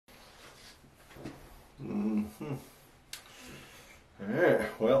Alright,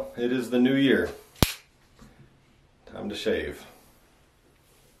 well, it is the new year. Time to shave.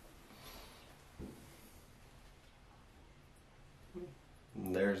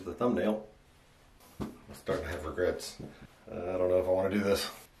 And there's the thumbnail. I'm starting to have regrets. I don't know if I want to do this.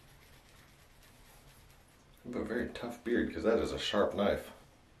 I have a very tough beard because that is a sharp knife.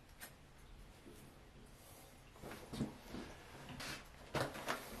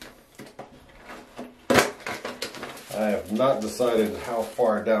 I have not decided how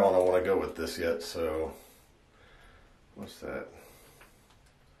far down I want to go with this yet, so what's that?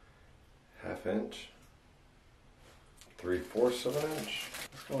 1/2 inch? 3/4 of an inch?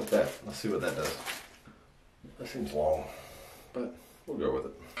 Let's go with that. Let's see what that does. That seems long, but we'll go with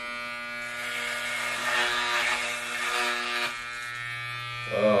it.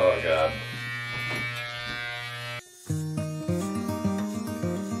 Oh God.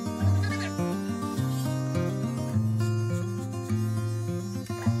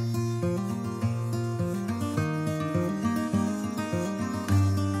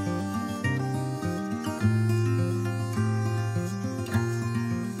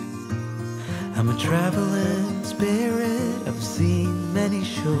 I'm a traveling spirit, I've seen many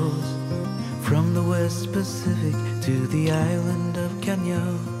shores, from the West Pacific to the island of Kenya.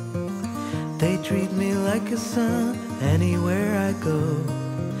 They treat me like a son anywhere I go,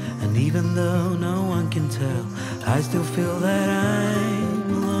 and even though no one can tell, I still feel that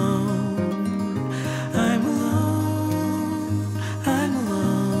I'm alone. I'm alone, I'm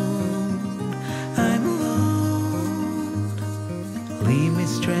alone, I'm alone. Leave me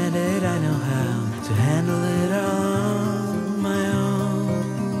stranded, I know how to handle it all on my own.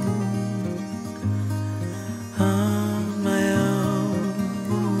 On my own.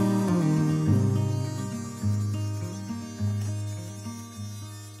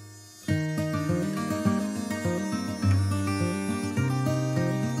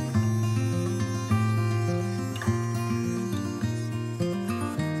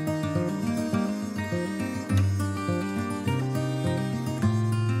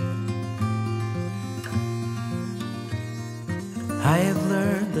 I have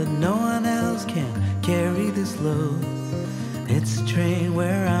learned that no one else can carry this load. It's a train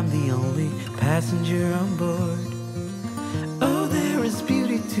where I'm the only passenger on board. Oh, there is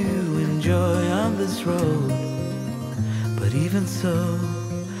beauty to enjoy on this road, but even so,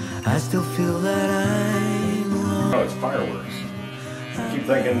 I still feel that I'm alone. Oh, it's fireworks. I keep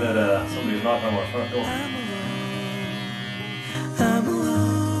thinking that somebody's knocking on my front door. I'm alone.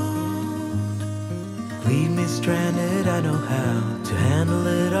 Leave me stranded, I know how to handle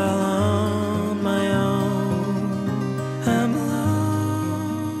it all on my own. I'm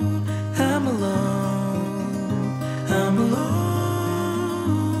alone, I'm alone, I'm alone.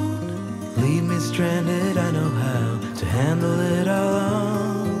 Leave me stranded, I know how to handle it all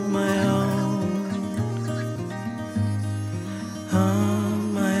on my own.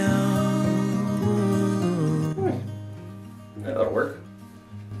 On my own. Yeah, that'll work.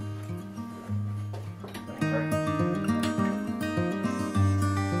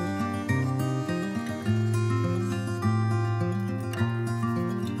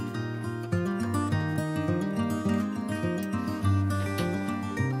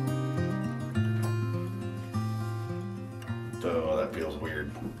 Oh, that feels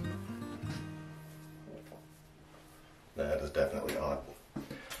weird. That is definitely odd.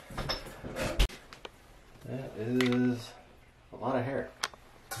 That is a lot of hair.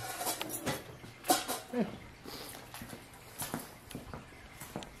 Yeah.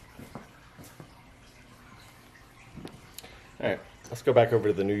 Alright, let's go back over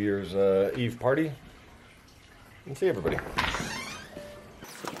to the New Year's Eve party and see everybody.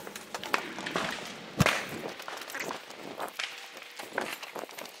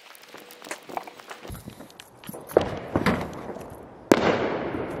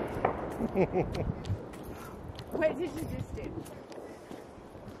 What did you just do?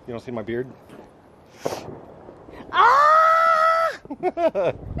 You don't see my beard? Ah!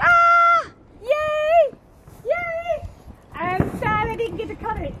 Ah! Yay! Yay! I'm sad I didn't get to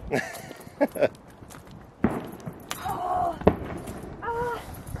cut it. Oh! Ah!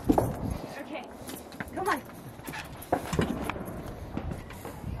 Okay, come on.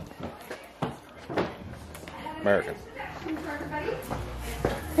 American.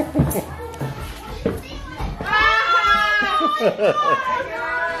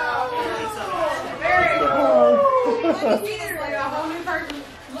 Very cool.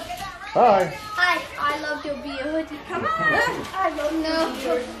 Hi. Hi, I love to be a hoodie. Come on. I love No.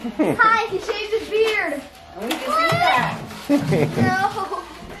 Hi, he shaved his beard. We can see that. No.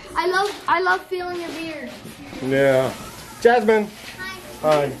 I love feeling your beard. Yeah. Jasmine.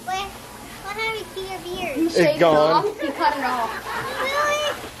 Hi. What happened to your beard? It's gone. You cut it off.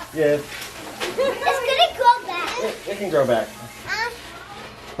 Really? Yes. It's gonna grow back. It can grow back.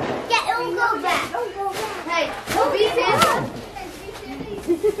 Yeah, it'll go back. It'll go back. Hey, don't be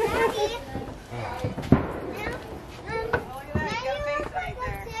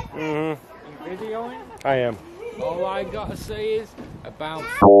Videoing? I am. All I gotta say is about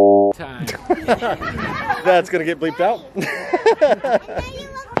time. That's gonna get bleeped out.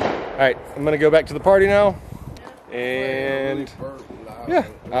 Alright, I'm gonna go back to the party now. And yeah,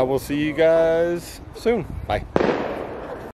 I will see you guys soon. Bye.